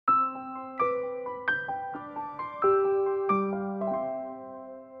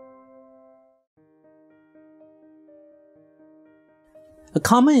A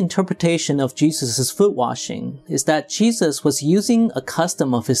common interpretation of Jesus' foot washing is that Jesus was using a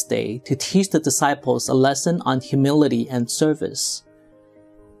custom of his day to teach the disciples a lesson on humility and service.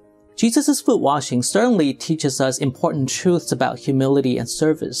 Jesus' foot washing certainly teaches us important truths about humility and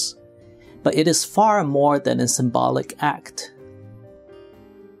service, but it is far more than a symbolic act.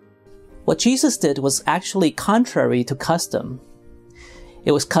 What Jesus did was actually contrary to custom.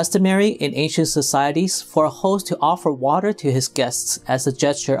 It was customary in ancient societies for a host to offer water to his guests as a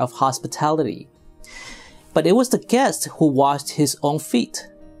gesture of hospitality. But it was the guest who washed his own feet.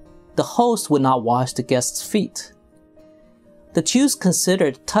 The host would not wash the guest's feet. The Jews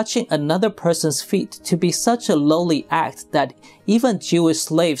considered touching another person's feet to be such a lowly act that even Jewish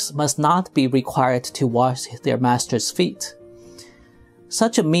slaves must not be required to wash their master's feet.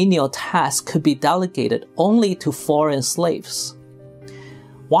 Such a menial task could be delegated only to foreign slaves.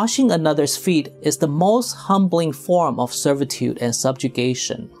 Washing another's feet is the most humbling form of servitude and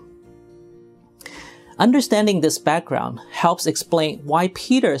subjugation. Understanding this background helps explain why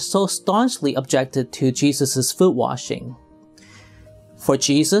Peter so staunchly objected to Jesus' foot washing. For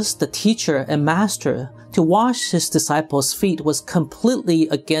Jesus, the teacher and master, to wash his disciples' feet was completely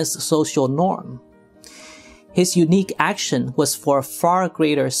against social norm. His unique action was for a far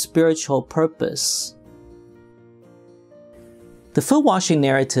greater spiritual purpose. The foot washing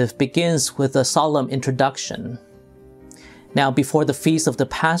narrative begins with a solemn introduction. Now, before the feast of the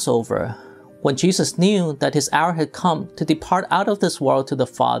Passover, when Jesus knew that his hour had come to depart out of this world to the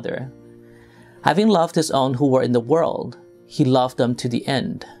Father, having loved his own who were in the world, he loved them to the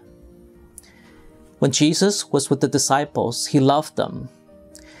end. When Jesus was with the disciples, he loved them.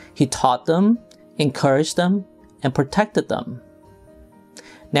 He taught them, encouraged them, and protected them.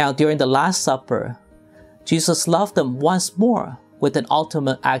 Now, during the Last Supper, Jesus loved them once more with an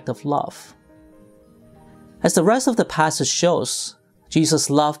ultimate act of love. As the rest of the passage shows, Jesus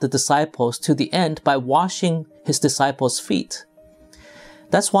loved the disciples to the end by washing his disciples' feet.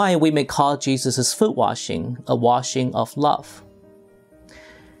 That's why we may call Jesus' foot washing a washing of love.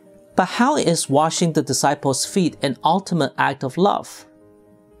 But how is washing the disciples' feet an ultimate act of love?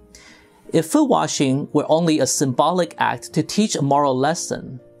 If foot washing were only a symbolic act to teach a moral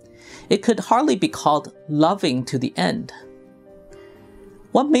lesson, it could hardly be called loving to the end.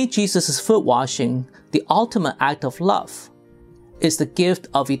 What made Jesus' foot washing the ultimate act of love is the gift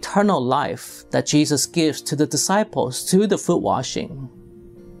of eternal life that Jesus gives to the disciples through the foot washing.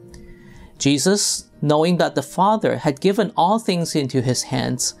 Jesus, knowing that the Father had given all things into his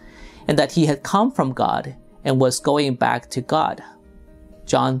hands and that he had come from God and was going back to God.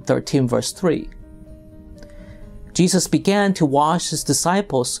 John 13 verse 3. Jesus began to wash his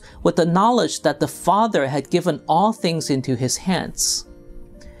disciples with the knowledge that the Father had given all things into his hands.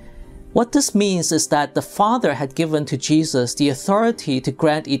 What this means is that the Father had given to Jesus the authority to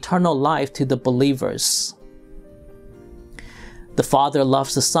grant eternal life to the believers. The Father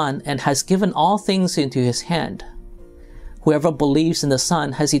loves the Son and has given all things into his hand. Whoever believes in the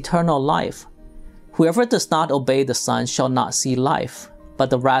Son has eternal life. Whoever does not obey the Son shall not see life, but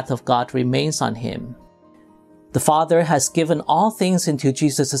the wrath of God remains on him. The Father has given all things into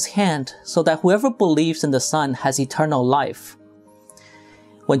Jesus' hand so that whoever believes in the Son has eternal life.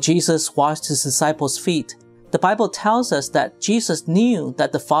 When Jesus washed his disciples' feet, the Bible tells us that Jesus knew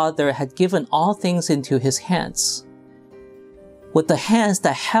that the Father had given all things into his hands. With the hands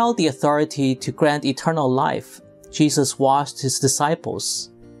that held the authority to grant eternal life, Jesus washed his disciples.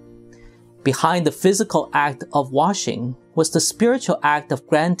 Behind the physical act of washing was the spiritual act of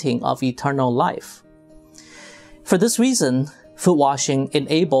granting of eternal life. For this reason, foot washing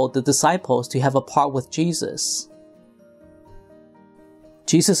enabled the disciples to have a part with Jesus.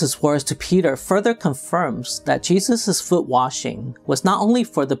 Jesus' words to Peter further confirms that Jesus' foot washing was not only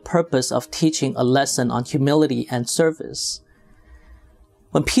for the purpose of teaching a lesson on humility and service.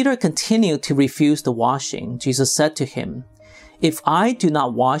 When Peter continued to refuse the washing, Jesus said to him, "If I do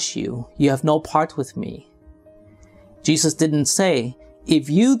not wash you, you have no part with me." Jesus didn't say, "If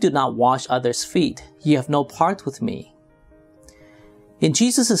you do not wash others' feet, you have no part with me." In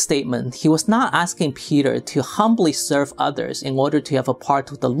Jesus' statement, he was not asking Peter to humbly serve others in order to have a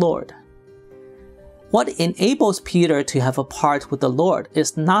part with the Lord. What enables Peter to have a part with the Lord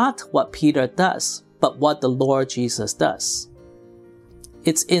is not what Peter does, but what the Lord Jesus does.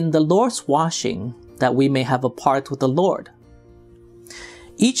 It's in the Lord's washing that we may have a part with the Lord.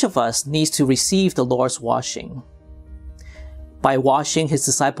 Each of us needs to receive the Lord's washing. By washing his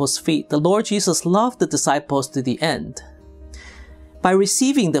disciples' feet, the Lord Jesus loved the disciples to the end. By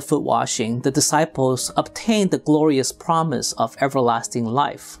receiving the foot washing, the disciples obtained the glorious promise of everlasting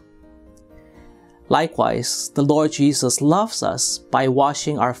life. Likewise, the Lord Jesus loves us by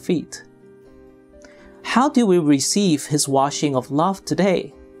washing our feet. How do we receive His washing of love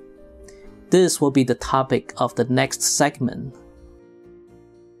today? This will be the topic of the next segment.